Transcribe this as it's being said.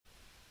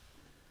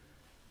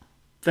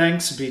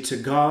Thanks be to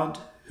God,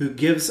 who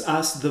gives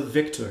us the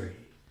victory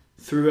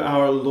through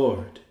our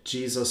Lord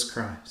Jesus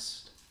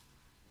Christ.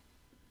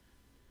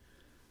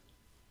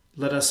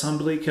 Let us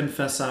humbly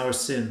confess our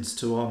sins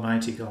to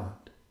Almighty God.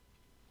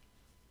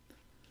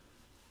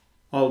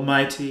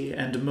 Almighty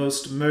and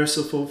most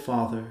merciful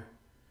Father,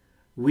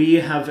 we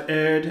have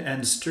erred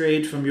and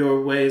strayed from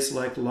your ways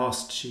like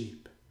lost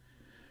sheep.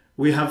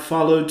 We have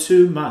followed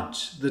too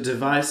much the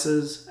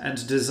devices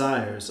and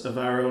desires of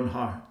our own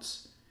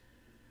hearts.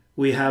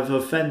 We have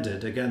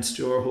offended against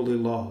your holy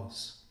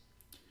laws.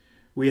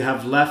 We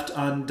have left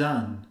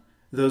undone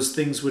those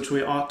things which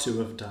we ought to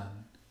have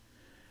done,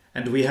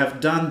 and we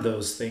have done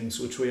those things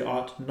which we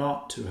ought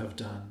not to have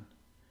done.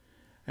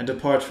 And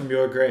apart from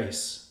your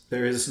grace,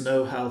 there is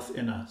no health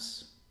in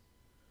us.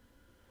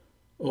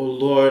 O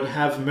Lord,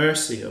 have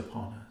mercy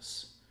upon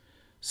us.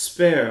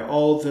 Spare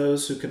all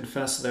those who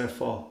confess their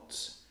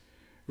faults.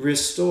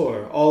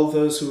 Restore all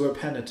those who are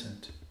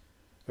penitent,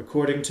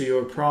 according to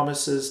your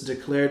promises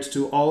declared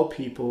to all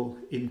people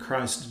in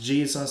Christ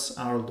Jesus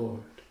our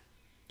Lord.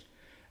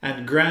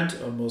 And grant,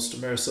 O most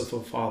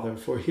merciful Father,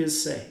 for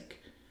his sake,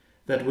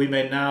 that we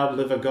may now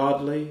live a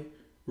godly,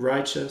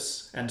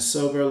 righteous, and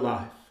sober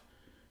life,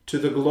 to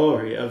the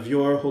glory of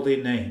your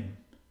holy name.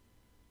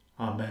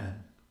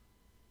 Amen.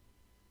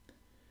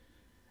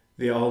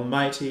 The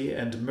Almighty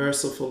and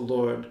merciful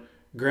Lord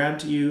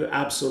grant you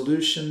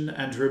absolution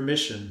and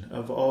remission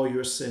of all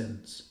your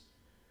sins,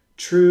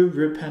 true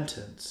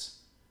repentance,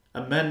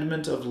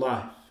 amendment of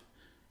life,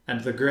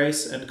 and the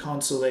grace and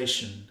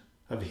consolation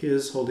of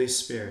his Holy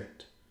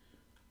Spirit.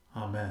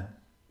 Amen.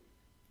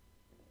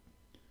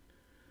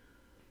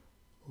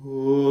 O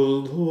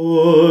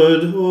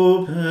Lord,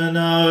 open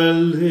our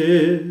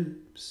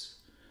lips,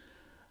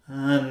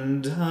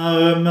 and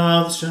our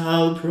mouth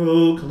shall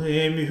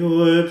proclaim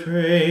your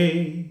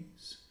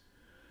praise.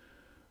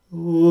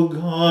 O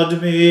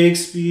God, make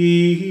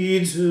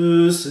speed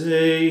to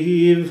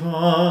save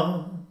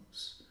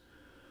us.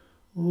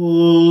 O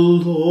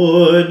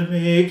Lord,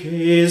 make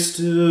haste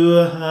to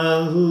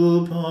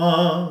help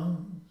us.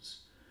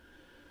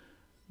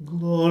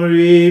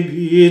 Glory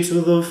be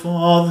to the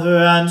Father,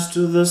 and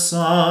to the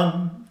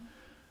Son,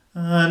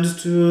 and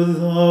to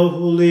the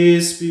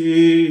Holy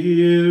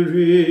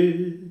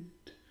Spirit,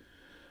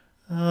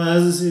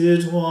 as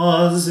it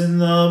was in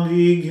the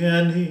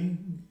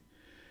beginning,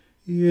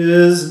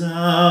 is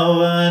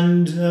now,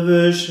 and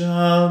ever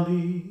shall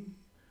be,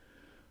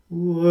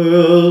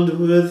 world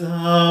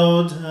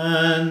without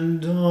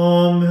end.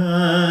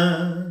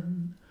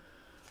 Amen.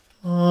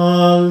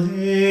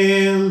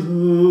 Alleluia.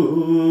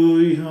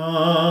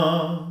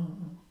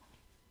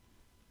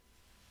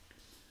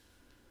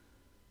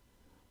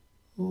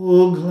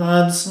 O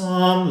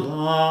gladsome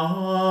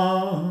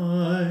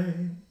light,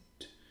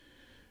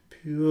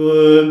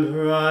 pure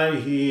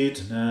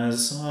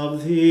brightness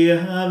of the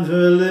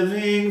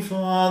ever-living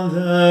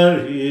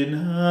Father in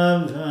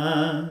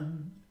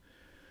heaven,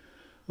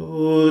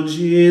 O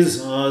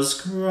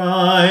Jesus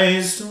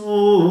Christ,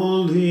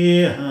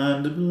 holy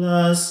and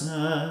blessed,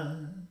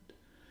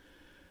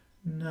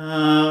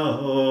 now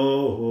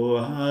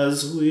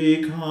as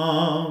we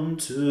come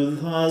to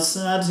the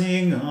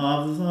setting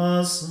of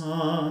the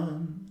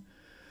sun,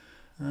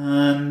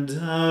 and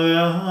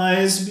our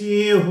eyes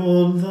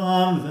behold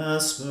the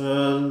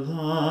vesper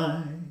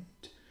light,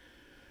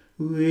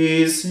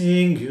 we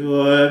sing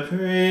your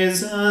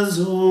praises,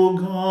 O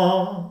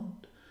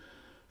God,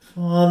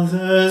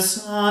 Father,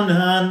 Son,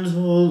 and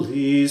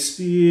Holy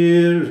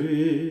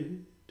Spirit.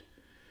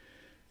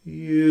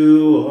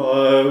 You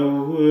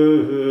are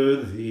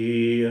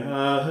worthy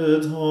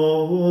at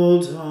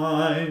all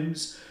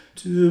times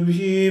to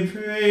be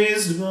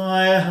praised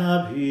by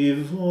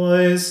happy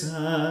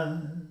voices.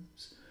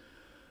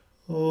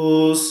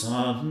 O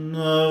Son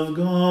of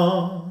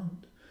God,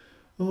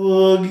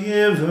 O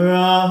Giver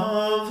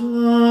of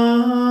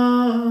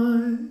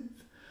life,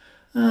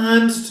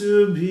 and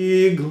to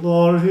be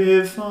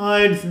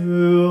glorified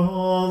through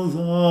all the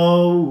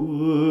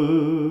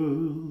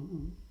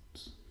world.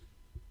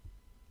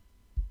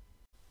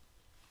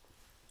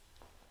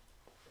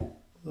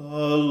 The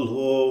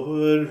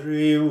Lord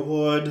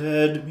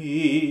rewarded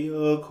me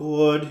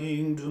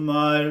according to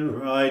my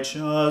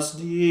righteous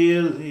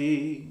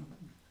dealing.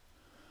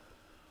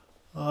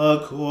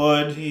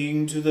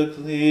 According to the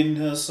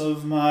cleanness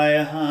of my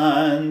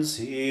hands,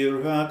 he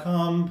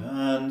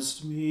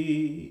recompensed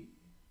me.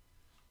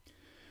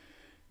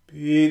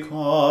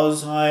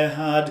 Because I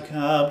had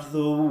kept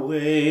the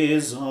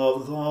ways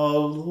of the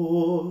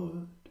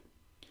Lord,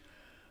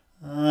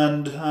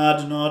 and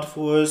had not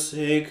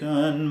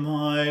forsaken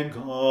my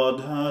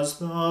God as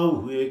the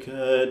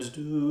wicked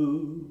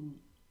do.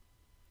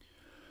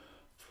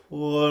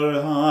 For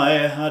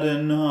I had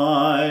an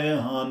eye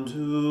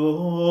unto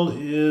all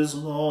his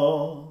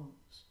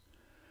laws,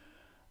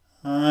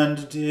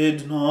 and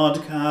did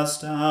not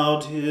cast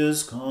out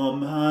his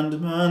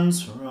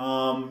commandments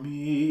from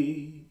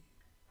me.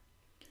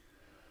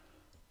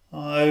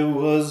 I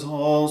was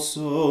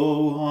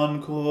also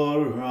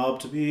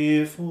uncorrupt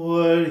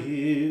before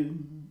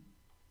him,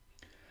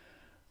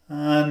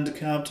 and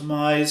kept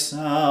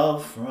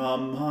myself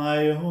from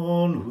my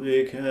own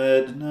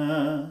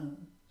wickedness.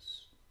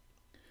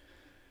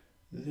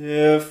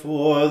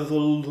 Therefore the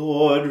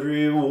Lord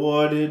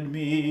rewarded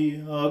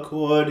me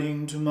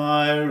according to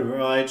my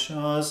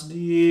righteous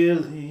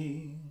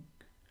dealing,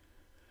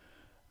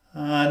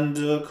 and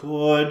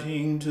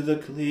according to the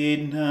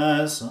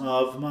cleanness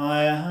of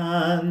my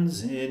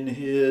hands in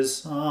his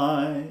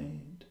sight.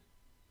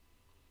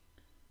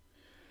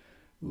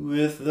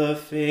 With the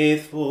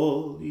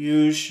faithful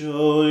you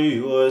show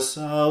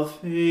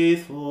yourself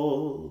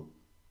faithful,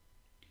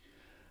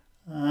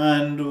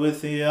 and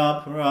with the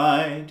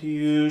upright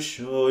you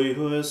show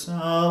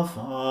yourself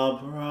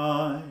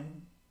upright.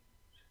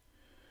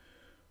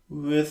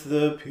 With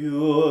the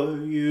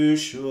pure you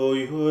show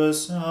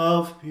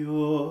yourself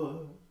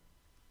pure,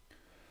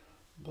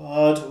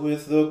 but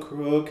with the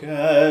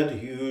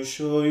crooked you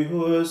show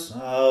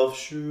yourself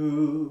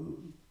shrewd.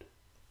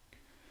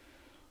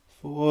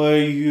 For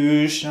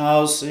you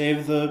shall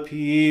save the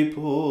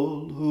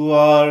people who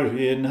are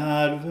in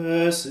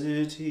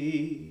adversity,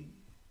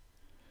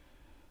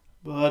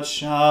 but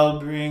shall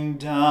bring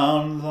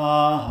down the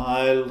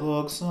high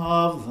looks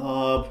of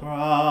the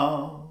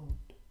proud.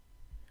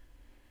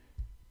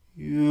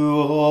 You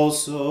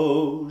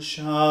also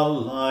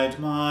shall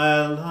light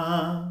my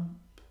lamp.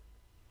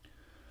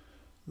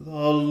 The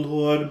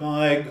Lord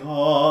my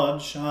God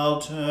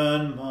shall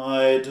turn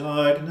my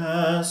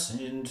darkness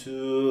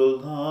into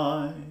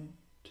light.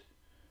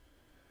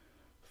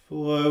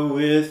 For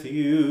with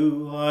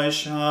you I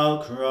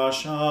shall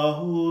crush a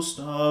host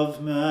of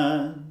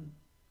men,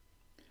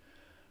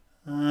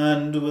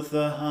 and with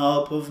the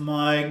help of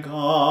my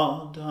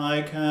God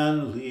I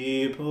can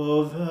leap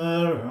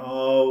over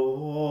a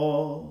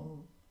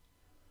wall.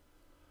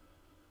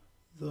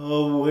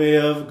 The way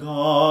of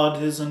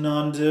God is an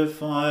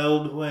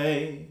undefiled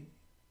way.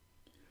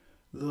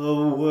 The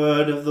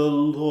word of the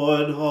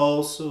Lord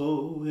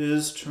also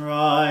is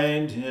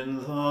tried in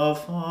the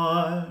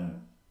fire.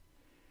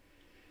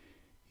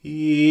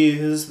 He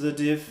is the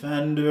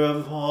defender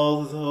of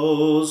all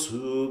those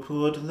who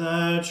put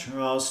their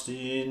trust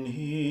in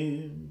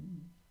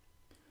him.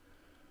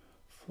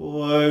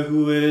 For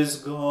who is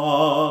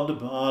God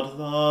but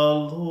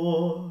the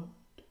Lord?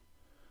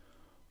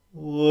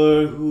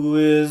 Or who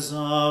is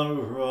a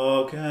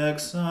rock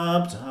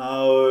except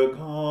our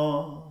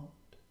God?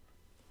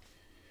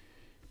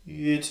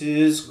 It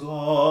is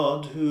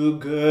God who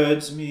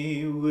girds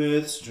me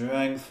with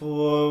strength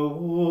for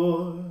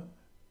war,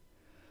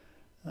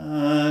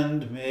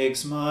 and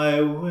makes my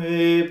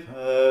way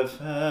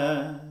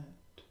perfect.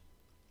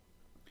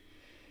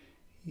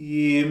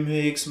 He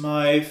makes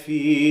my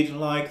feet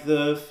like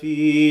the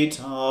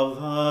feet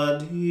of a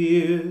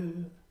deer,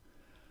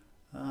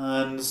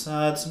 and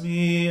sets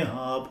me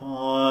up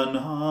on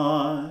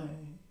high.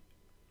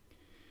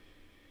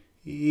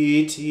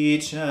 He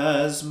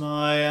teaches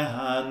my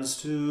hands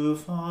to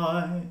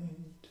fight,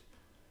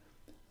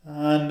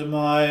 and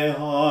my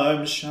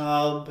arm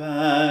shall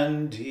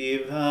bend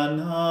even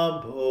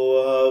a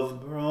bow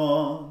of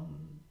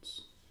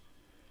bronze.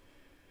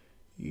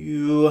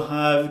 You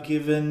have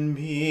given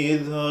me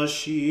the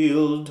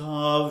shield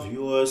of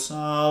your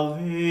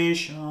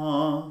salvation.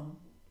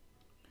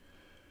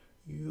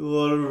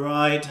 Your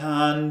right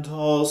hand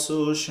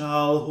also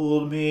shall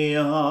hold me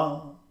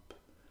up,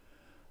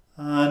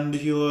 and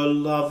your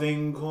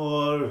loving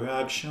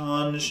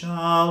correction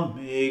shall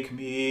make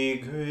me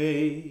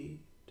great.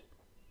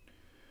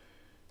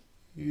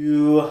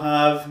 You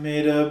have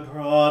made a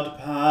broad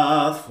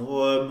path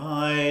for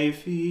my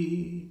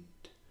feet,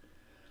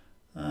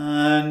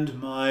 and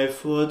my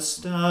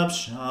footsteps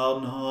shall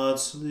not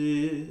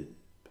slip.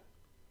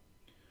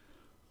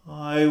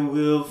 I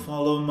will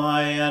follow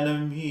my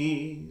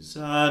enemies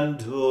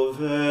and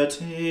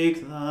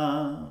overtake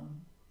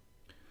them.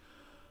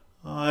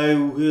 I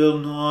will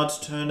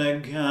not turn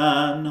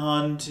again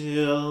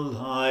until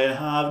I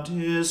have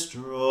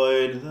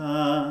destroyed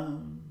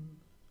them.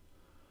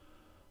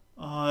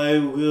 I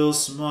will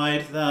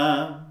smite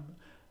them,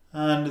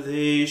 and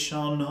they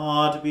shall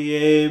not be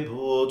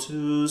able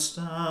to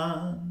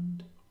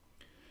stand.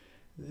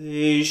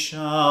 They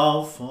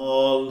shall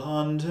fall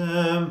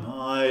under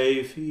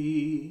my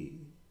feet.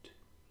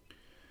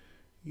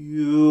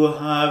 You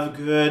have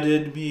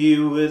girded me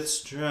with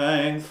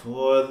strength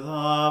for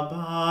the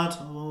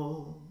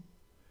battle.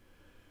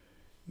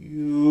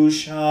 You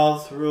shall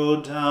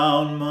throw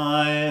down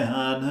my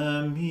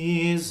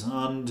enemies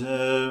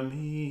under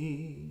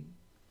me.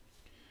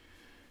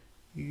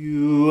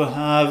 You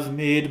have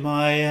made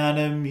my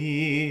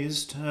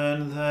enemies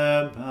turn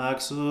their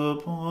backs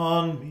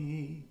upon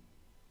me,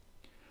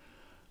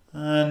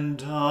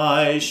 and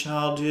I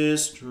shall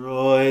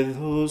destroy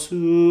those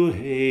who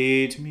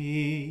hate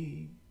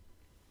me.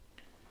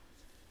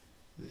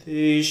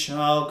 They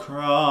shall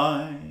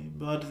cry,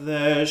 but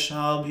there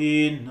shall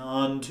be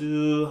none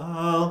to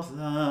help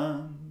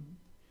them.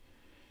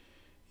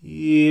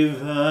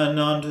 Even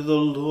unto the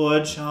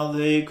Lord shall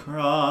they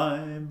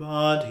cry,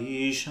 but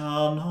he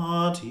shall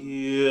not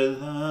hear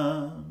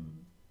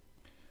them.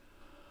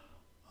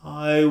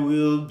 I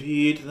will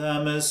beat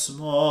them as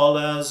small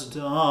as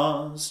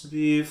dust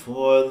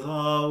before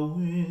the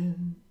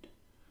wind.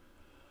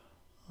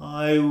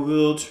 I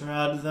will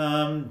tread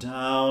them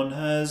down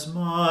as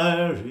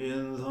mire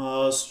in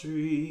the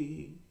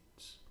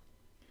streets.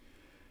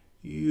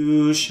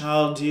 You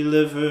shall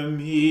deliver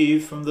me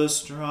from the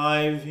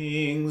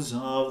strivings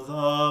of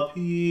the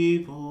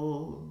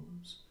peoples,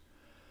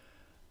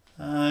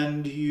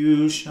 and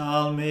you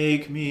shall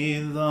make me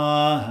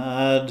the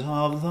head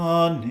of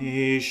the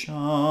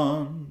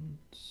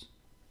nations.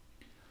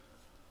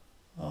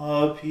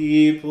 A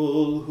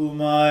people whom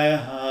I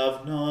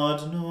have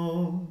not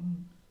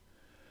known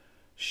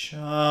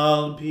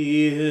shall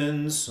be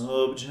in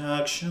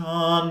subjection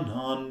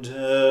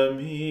under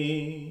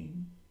me.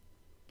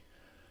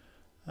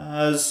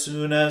 As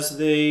soon as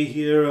they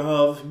hear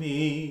of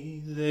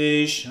me,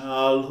 they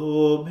shall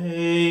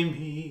obey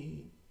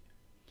me,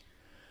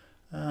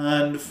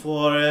 and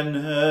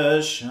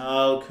foreigners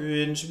shall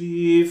cringe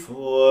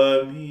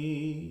before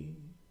me.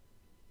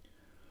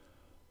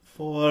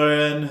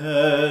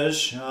 Foreigners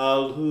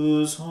shall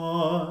lose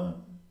heart,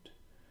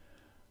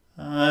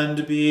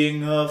 and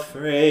being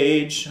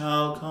afraid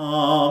shall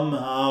come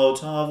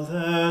out of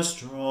their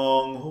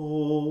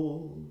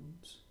strongholds.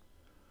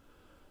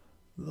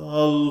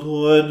 The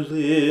Lord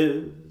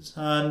lives,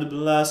 and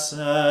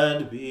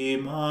blessed be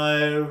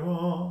my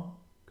rock,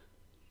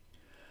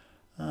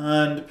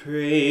 and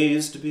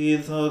praised be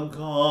the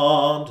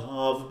God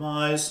of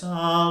my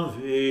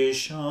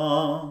salvation.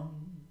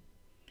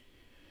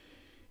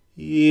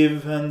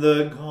 Even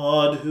the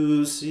God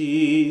who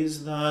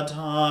sees that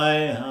I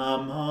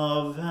am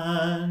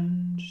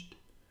avenged,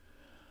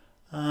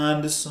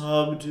 and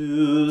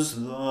subdues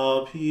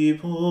the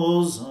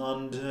peoples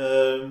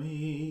under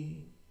me.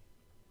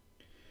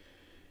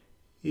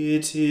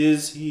 It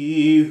is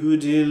he who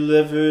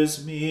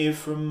delivers me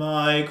from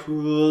my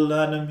cruel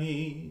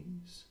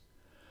enemies,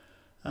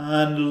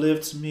 and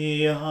lifts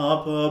me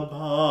up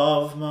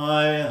above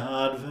my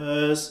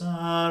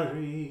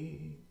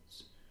adversaries.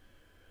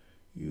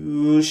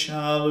 You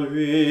shall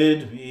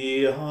rid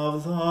me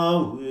of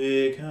the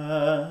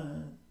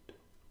wicked.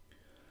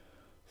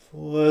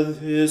 For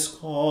this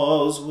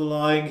cause will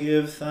I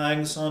give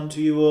thanks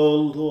unto you, O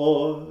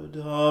Lord,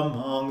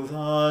 among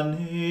the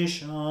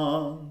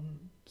nations,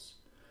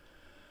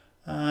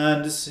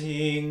 and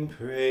sing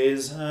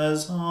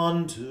praises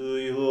unto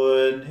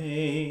your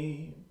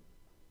name.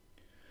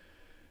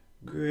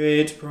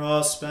 Great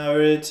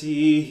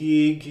prosperity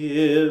he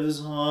gives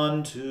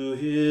unto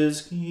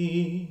his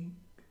king,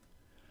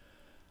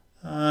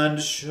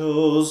 and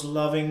shows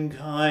loving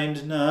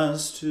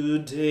kindness to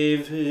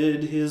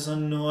David his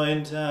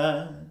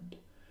anointed,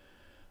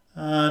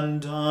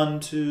 and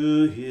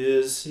unto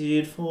his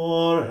seed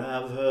forevermore.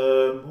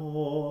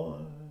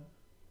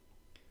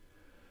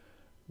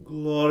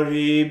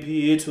 Glory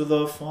be to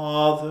the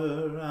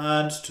Father,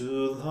 and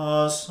to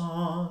the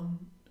Son,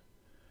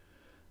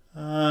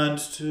 and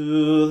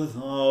to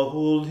the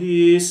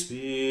Holy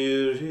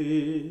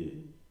Spirit,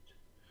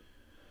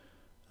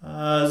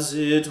 as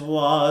it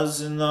was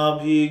in the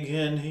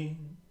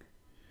beginning,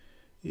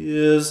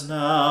 is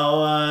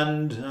now,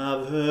 and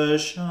ever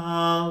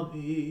shall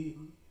be,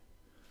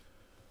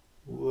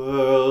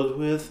 world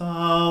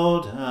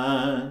without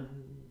end.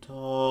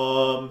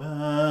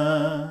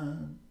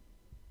 Amen.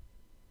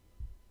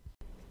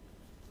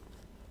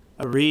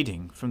 A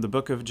reading from the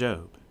book of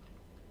Job.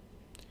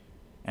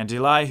 And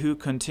Elihu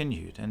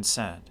continued and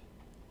said,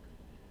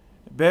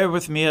 Bear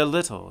with me a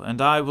little,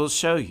 and I will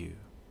show you,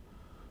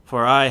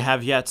 for I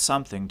have yet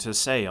something to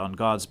say on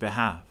God's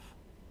behalf.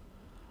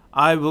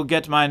 I will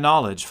get my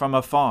knowledge from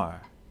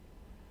afar,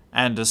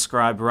 and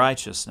ascribe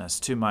righteousness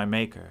to my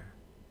Maker.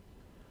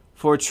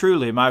 For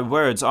truly my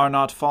words are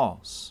not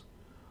false.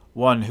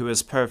 One who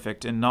is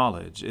perfect in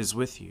knowledge is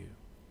with you.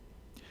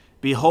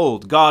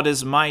 Behold, God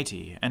is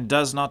mighty, and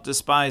does not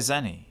despise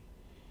any.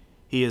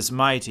 He is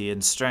mighty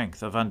in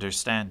strength of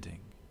understanding.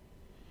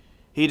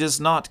 He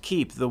does not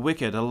keep the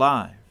wicked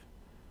alive,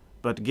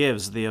 but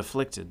gives the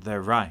afflicted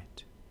their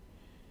right.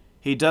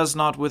 He does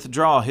not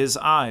withdraw his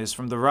eyes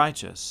from the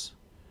righteous,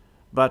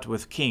 but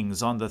with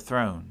kings on the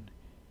throne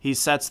he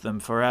sets them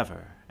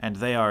forever, and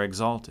they are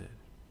exalted.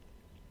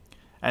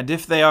 And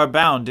if they are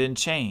bound in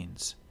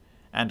chains,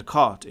 and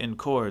caught in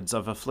cords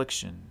of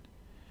affliction,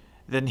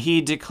 then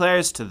he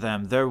declares to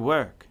them their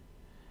work,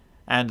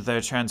 and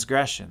their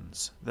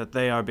transgressions, that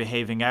they are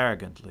behaving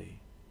arrogantly.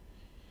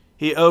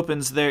 He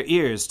opens their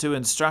ears to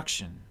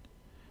instruction,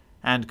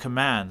 and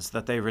commands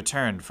that they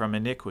return from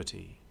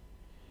iniquity.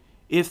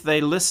 If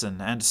they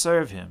listen and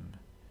serve him,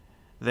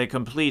 they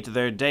complete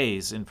their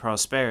days in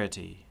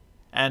prosperity,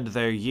 and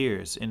their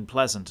years in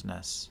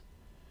pleasantness.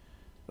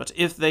 But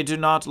if they do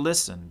not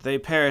listen, they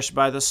perish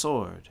by the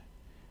sword,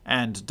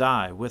 and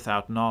die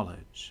without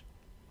knowledge.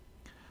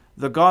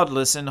 The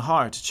godless in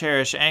heart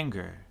cherish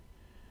anger.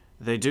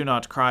 They do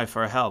not cry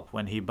for help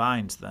when he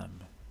binds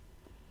them.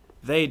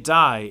 They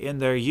die in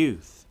their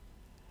youth,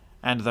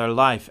 and their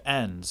life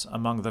ends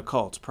among the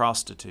cult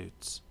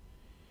prostitutes.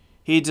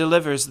 He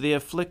delivers the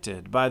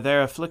afflicted by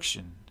their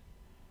affliction,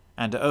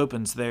 and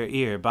opens their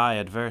ear by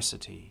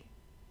adversity.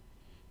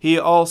 He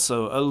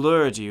also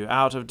allured you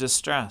out of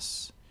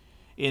distress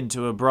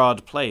into a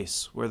broad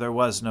place where there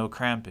was no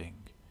cramping,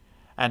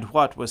 and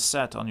what was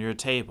set on your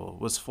table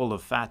was full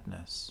of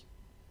fatness.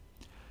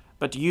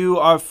 But you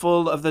are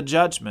full of the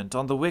judgment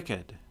on the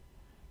wicked.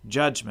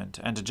 Judgment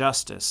and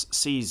justice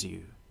seize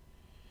you.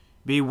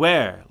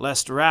 Beware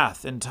lest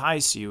wrath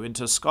entice you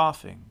into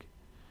scoffing,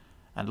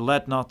 and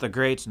let not the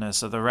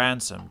greatness of the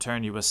ransom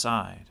turn you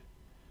aside.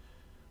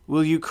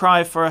 Will you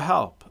cry for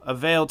help,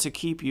 avail to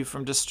keep you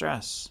from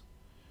distress,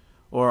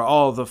 or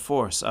all the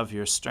force of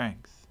your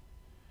strength?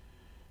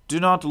 Do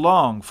not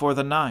long for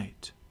the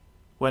night,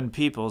 when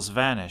peoples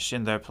vanish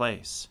in their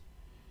place.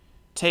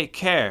 Take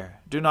care,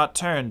 do not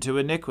turn to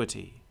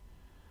iniquity,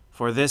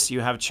 for this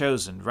you have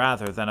chosen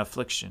rather than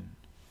affliction.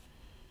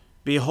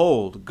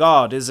 Behold,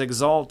 God is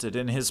exalted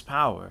in his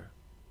power.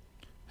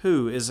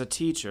 Who is a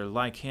teacher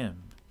like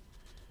him?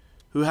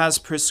 Who has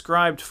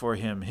prescribed for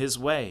him his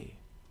way?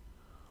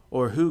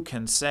 Or who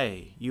can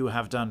say, you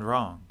have done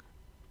wrong?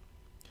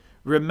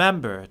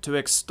 Remember to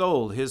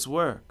extol his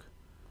work,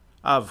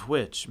 of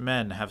which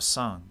men have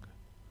sung.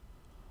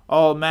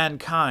 All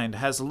mankind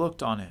has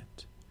looked on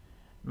it.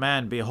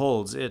 Man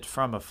beholds it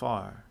from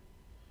afar.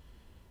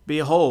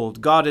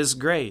 Behold, God is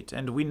great,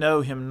 and we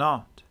know him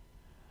not.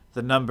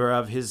 The number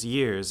of his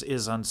years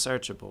is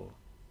unsearchable.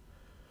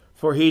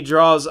 For he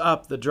draws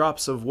up the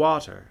drops of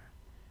water.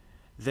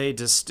 They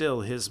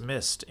distill his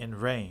mist in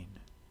rain,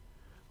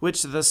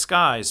 which the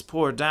skies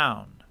pour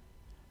down,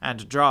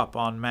 and drop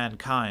on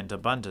mankind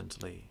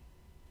abundantly.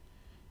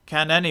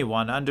 Can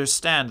anyone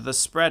understand the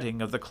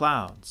spreading of the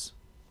clouds,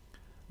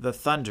 the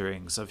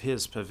thunderings of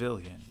his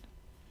pavilion?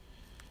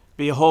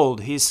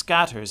 Behold, he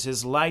scatters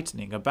his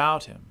lightning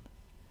about him,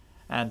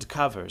 and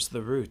covers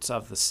the roots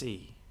of the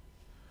sea.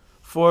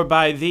 For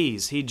by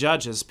these he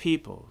judges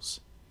peoples.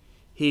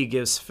 He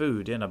gives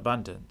food in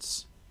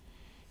abundance.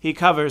 He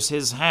covers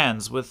his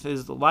hands with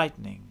his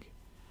lightning,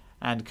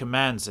 and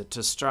commands it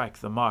to strike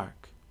the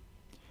mark.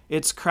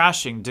 Its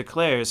crashing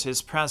declares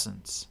his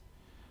presence.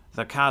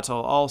 The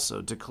cattle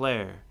also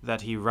declare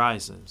that he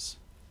rises.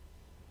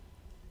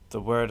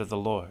 The word of the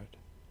Lord.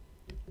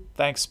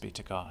 Thanks be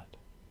to God.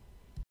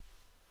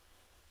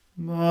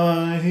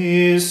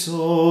 My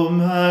soul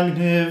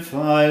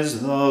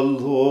magnifies the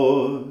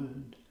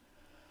Lord,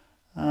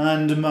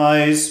 and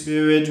my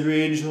spirit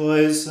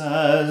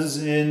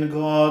rejoices in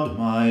God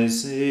my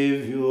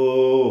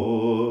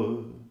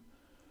Saviour.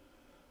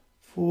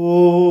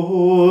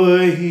 For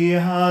he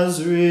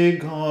has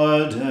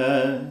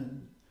regarded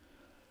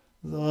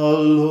the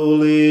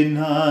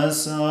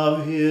lowliness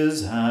of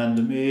his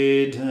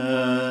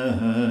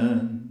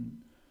handmaiden.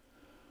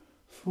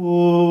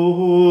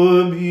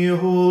 For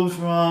behold,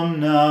 from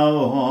now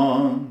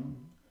on,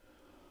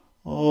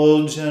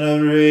 all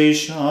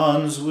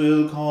generations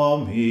will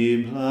call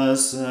me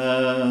blessed.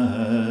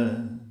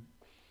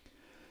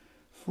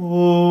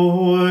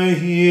 For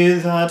he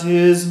that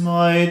is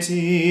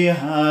mighty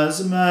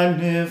has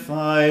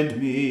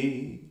magnified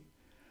me,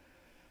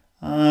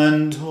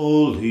 and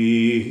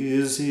holy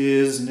is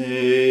his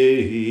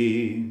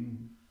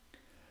name.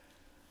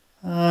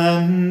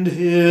 And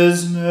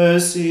his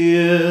mercy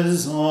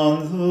is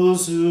on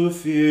those who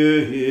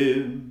fear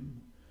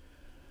him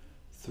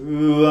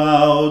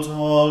throughout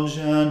all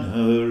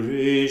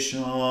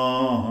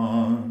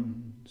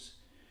generations.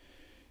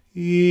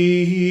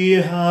 He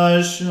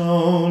has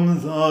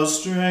shown the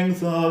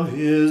strength of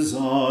his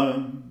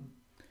arm.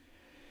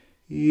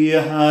 He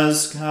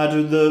has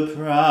scattered the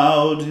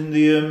proud in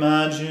the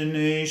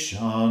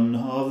imagination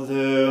of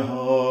their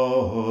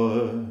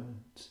hearts.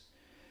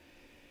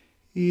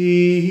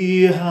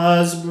 He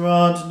has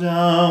brought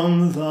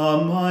down the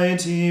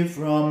mighty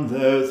from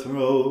their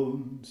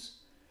thrones,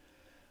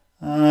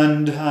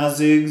 and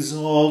has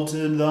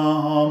exalted the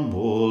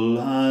humble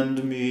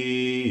and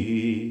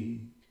meek.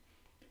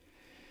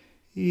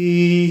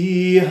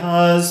 He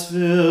has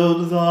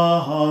filled the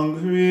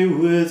hungry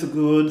with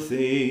good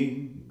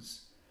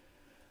things,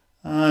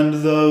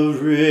 and the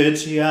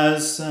rich he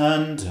has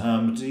sent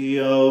empty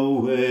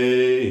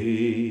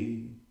away.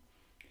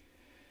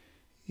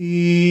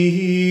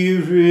 He,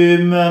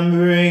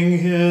 remembering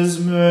his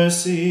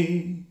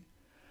mercy,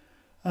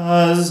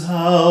 has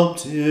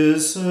helped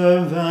his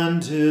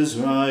servant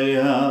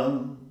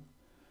Israel,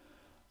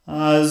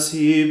 as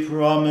he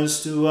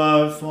promised to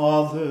our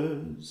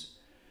fathers,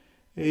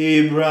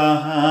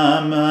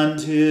 Abraham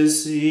and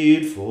his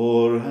seed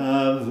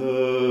forever.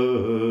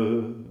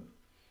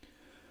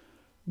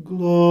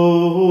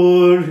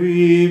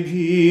 Glory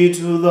be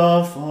to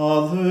the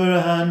Father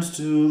and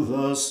to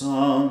the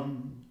Son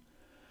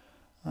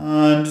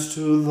and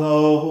to the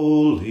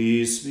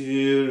Holy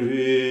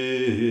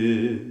Spirit,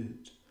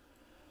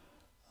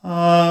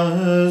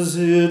 as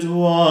it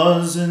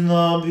was in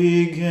the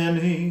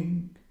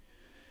beginning,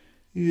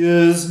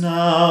 is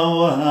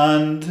now,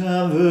 and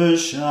ever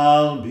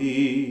shall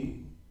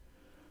be,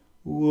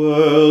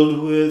 world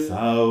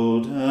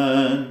without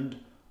end.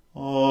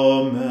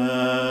 Amen.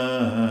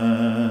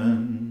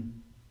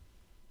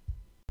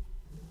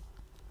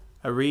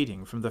 A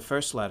reading from the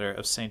first letter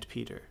of St.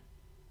 Peter.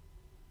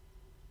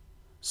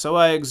 So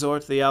I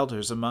exhort the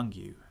elders among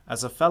you,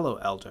 as a fellow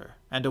elder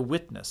and a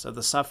witness of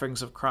the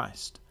sufferings of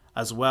Christ,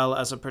 as well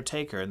as a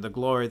partaker in the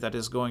glory that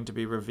is going to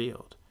be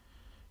revealed.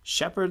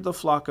 Shepherd the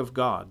flock of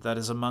God that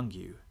is among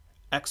you,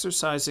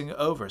 exercising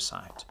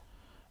oversight,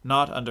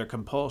 not under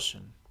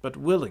compulsion, but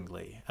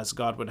willingly, as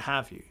God would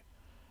have you,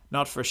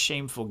 not for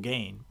shameful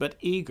gain, but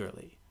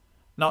eagerly,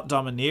 not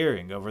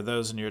domineering over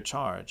those in your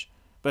charge,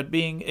 but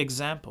being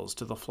examples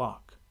to the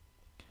flock.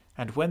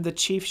 And when the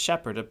chief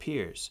shepherd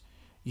appears,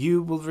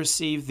 you will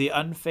receive the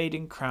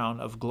unfading crown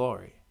of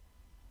glory.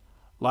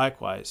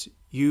 Likewise,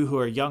 you who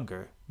are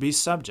younger, be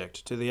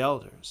subject to the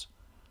elders.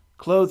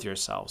 Clothe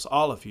yourselves,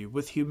 all of you,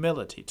 with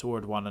humility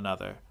toward one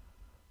another.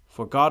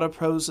 For God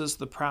opposes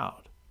the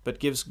proud, but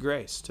gives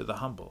grace to the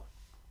humble.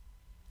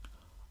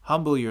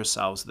 Humble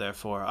yourselves,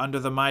 therefore, under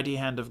the mighty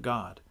hand of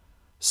God,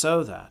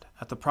 so that,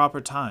 at the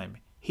proper time,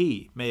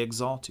 He may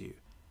exalt you,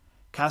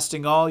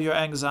 casting all your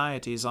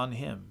anxieties on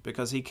Him,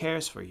 because He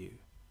cares for you.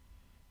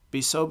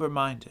 Be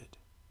sober-minded,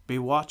 be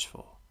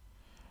watchful.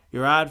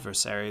 Your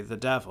adversary, the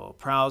devil,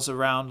 prowls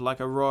around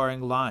like a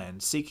roaring lion,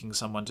 seeking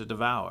someone to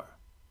devour.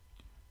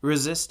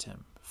 Resist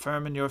him,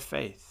 firm in your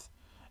faith,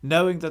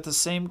 knowing that the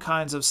same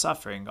kinds of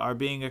suffering are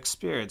being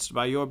experienced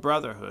by your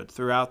brotherhood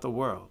throughout the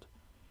world.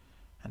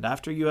 And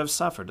after you have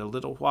suffered a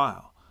little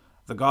while,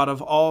 the God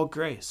of all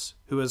grace,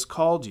 who has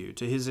called you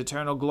to His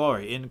eternal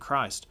glory in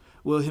Christ,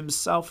 will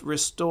Himself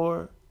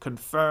restore,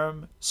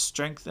 confirm,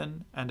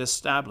 strengthen, and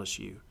establish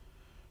you.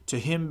 To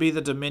Him be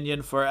the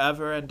dominion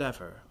forever and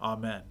ever.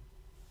 Amen.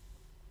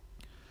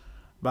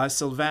 By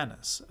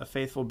Silvanus, a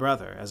faithful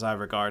brother, as I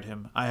regard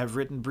him, I have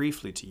written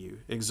briefly to you,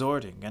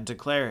 exhorting and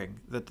declaring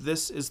that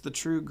this is the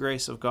true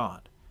grace of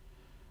God.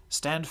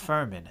 Stand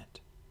firm in it.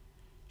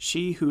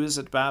 She who is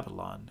at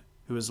Babylon,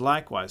 who is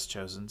likewise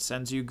chosen,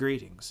 sends you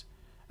greetings,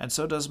 and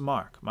so does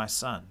Mark, my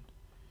son.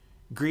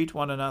 Greet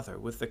one another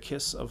with the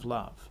kiss of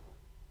love.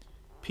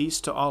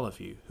 Peace to all of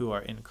you who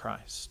are in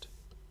Christ.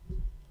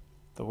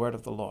 The word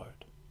of the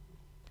Lord.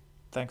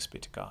 Thanks be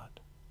to God.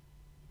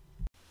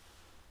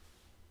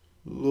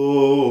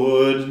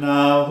 Lord,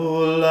 now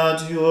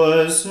let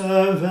your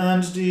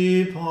servant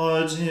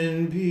depart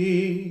in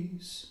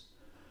peace,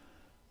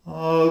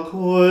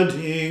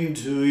 according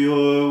to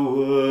your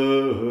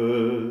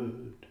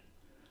word.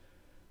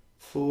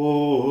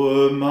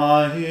 For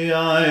my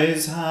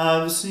eyes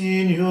have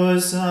seen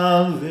your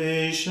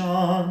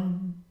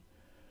salvation,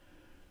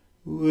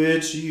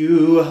 which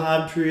you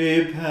have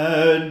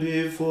prepared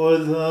before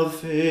the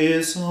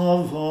face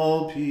of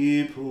all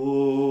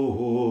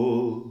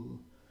people,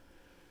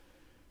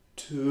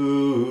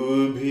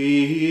 to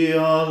be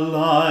a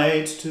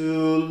light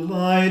to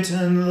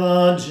lighten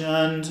the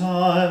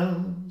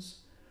Gentiles,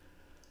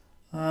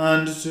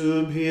 and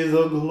to be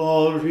the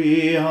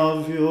glory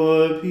of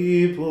your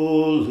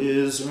people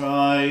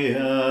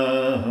Israel.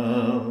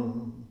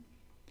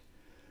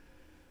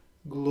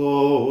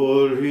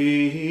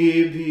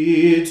 Glory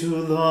be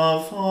to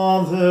the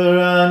Father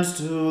and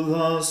to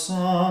the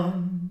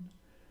Son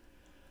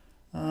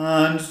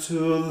and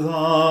to the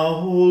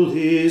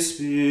Holy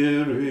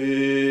Spirit,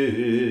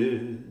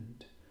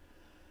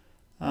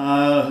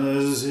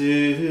 as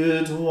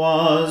it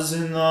was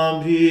in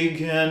the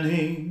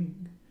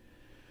beginning,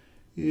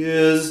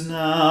 is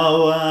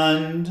now,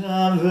 and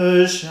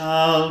ever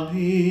shall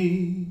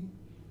be,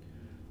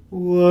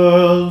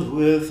 world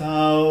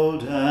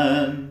without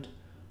end.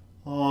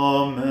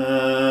 Amen.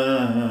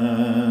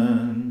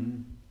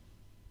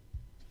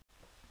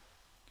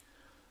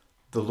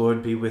 The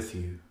Lord be with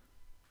you.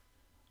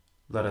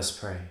 Let us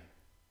pray.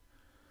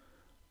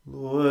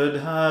 Lord,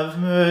 have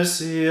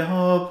mercy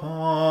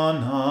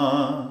upon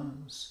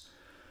us.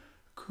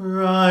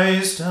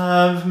 Christ,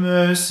 have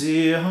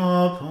mercy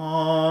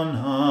upon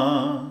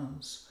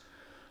us.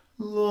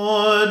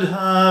 Lord,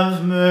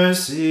 have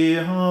mercy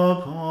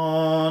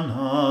upon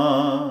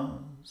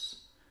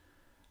us.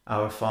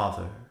 Our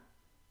Father,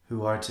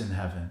 who art in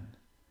heaven,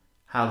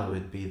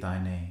 hallowed be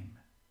thy name.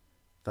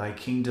 Thy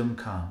kingdom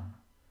come,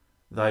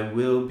 thy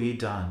will be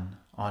done,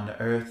 on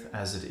earth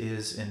as it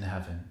is in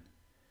heaven.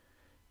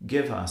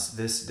 Give us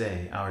this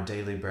day our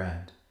daily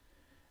bread,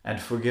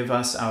 and forgive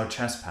us our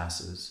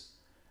trespasses,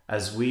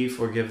 as we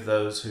forgive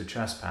those who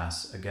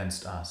trespass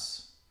against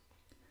us.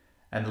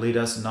 And lead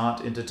us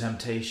not into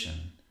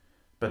temptation,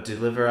 but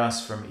deliver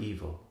us from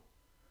evil.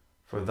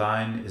 For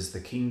thine is the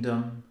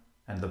kingdom,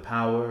 and the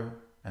power,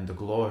 and the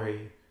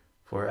glory,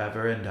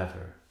 forever and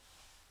ever.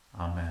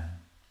 Amen.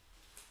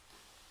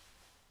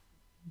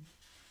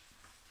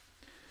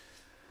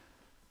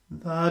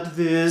 That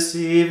this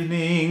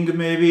evening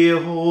may be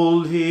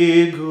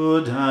wholly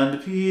good and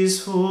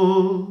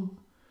peaceful,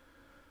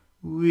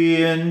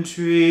 we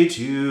entreat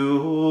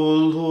you, O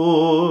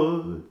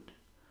Lord,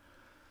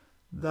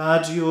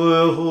 that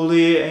your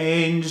holy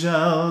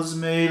angels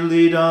may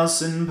lead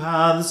us in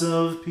paths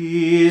of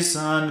peace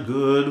and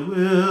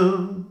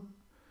goodwill.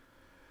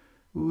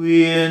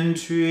 We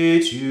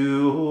entreat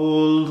you,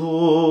 O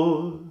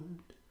Lord,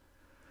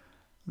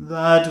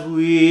 that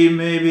we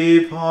may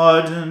be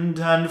pardoned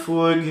and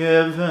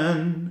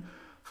forgiven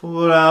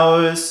for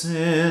our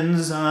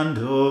sins and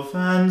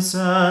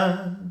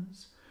offenses.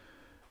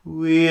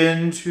 We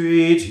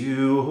entreat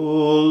you,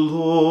 O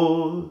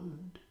Lord,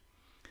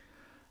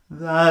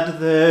 that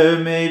there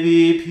may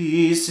be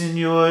peace in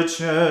your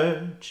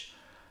church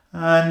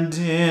and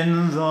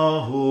in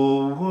the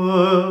whole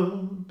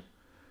world.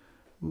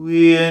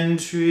 We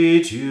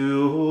entreat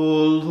you,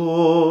 O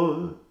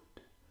Lord,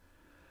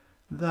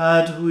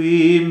 that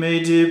we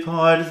may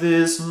depart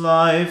this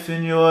life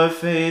in your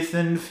faith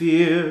and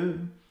fear,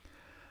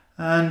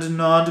 and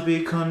not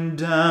be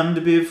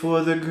condemned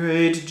before the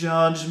great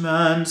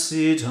judgment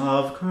seat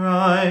of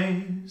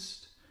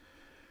Christ.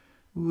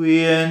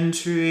 We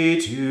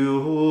entreat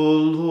you, O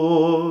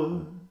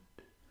Lord,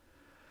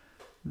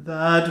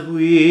 that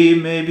we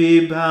may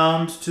be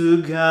bound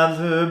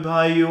together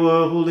by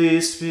your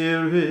Holy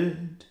Spirit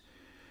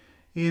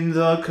in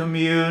the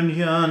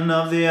communion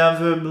of the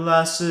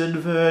ever-blessed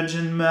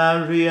Virgin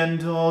Mary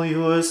and all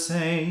your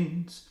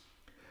saints,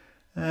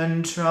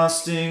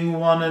 entrusting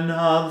one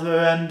another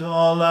and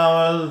all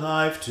our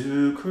life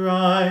to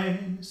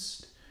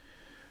Christ.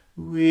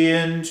 We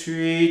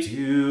entreat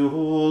you,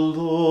 O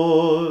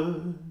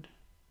Lord.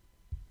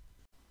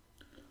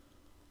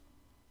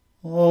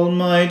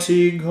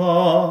 Almighty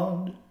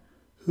God,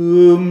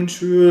 whom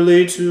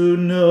truly to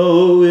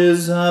know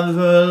is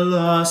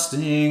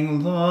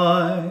everlasting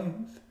life,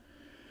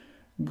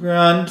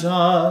 grant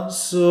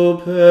us so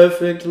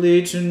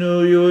perfectly to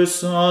know your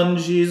Son,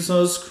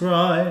 Jesus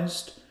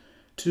Christ,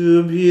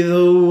 to be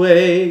the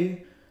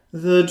way,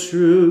 the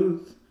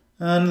truth,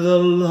 and the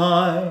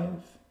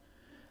life,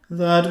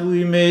 that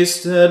we may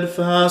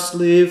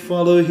steadfastly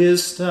follow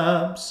his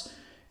steps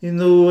in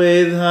the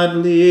way that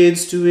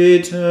leads to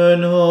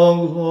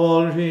eternal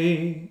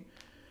glory.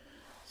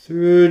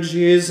 Through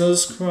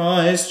Jesus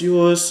Christ,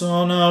 your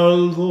Son, our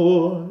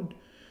Lord,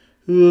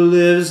 who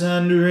lives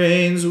and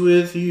reigns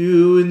with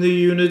you in the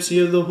unity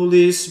of the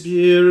Holy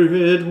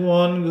Spirit,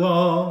 one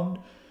God,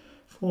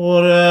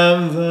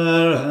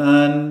 forever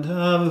and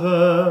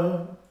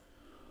ever.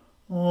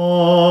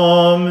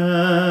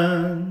 Amen.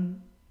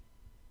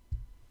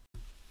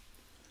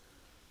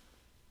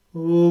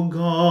 O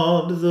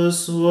God, the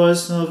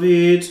source of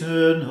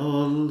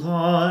eternal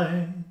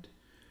light,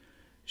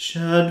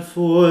 shed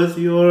forth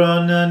your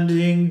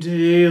unending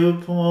day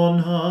upon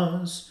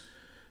us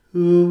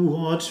who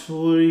watch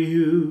for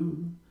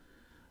you,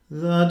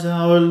 that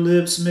our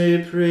lips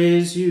may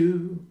praise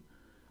you,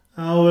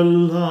 our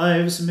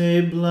lives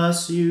may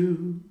bless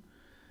you,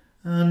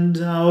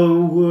 and our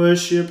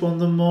worship on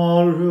the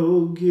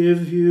morrow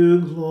give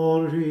you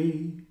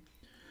glory.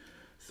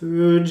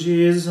 Through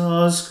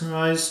Jesus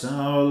Christ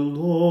our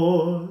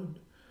Lord.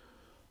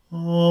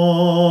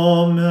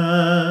 Amen.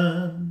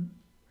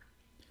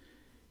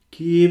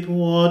 Keep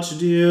watch,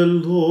 dear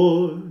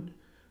Lord,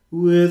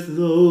 with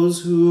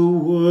those who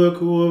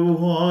work or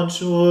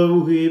watch or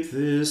weep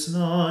this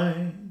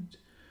night,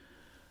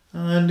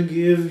 and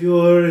give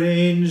your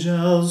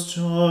angels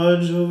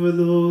charge over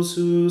those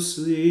who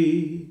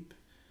sleep.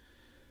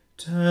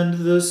 Tend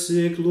the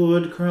sick,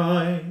 Lord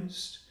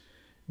Christ.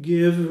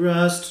 Give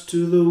rest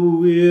to the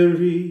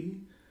weary.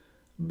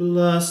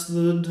 Bless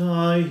the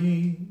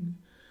dying.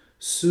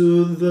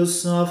 Soothe the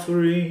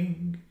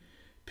suffering.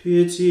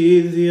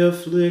 Pity the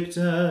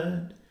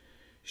afflicted.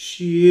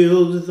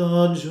 Shield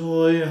the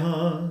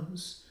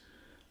joyous.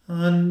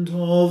 And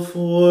all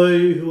for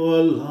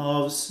your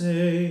love's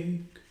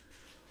sake.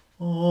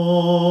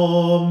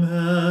 Amen.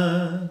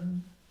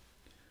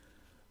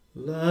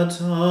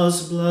 Let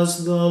us bless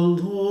the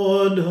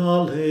Lord.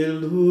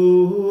 Alleluia.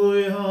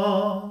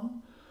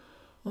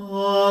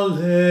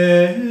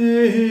 Alleluia.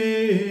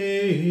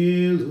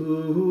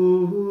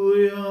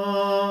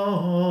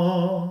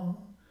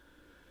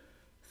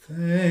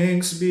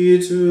 Thanks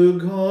be to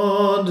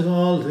God.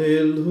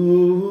 Alleluia.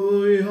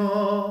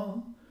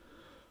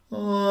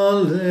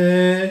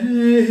 Alleluia.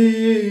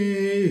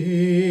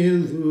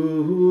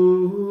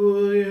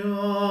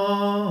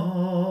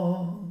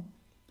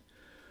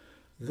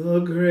 The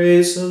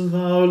grace of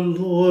our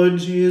Lord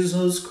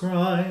Jesus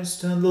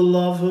Christ, and the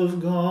love of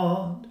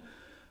God,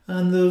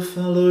 and the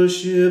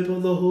fellowship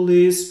of the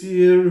Holy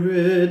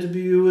Spirit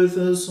be with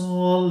us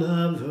all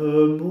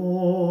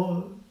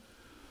evermore.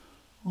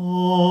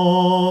 Amen.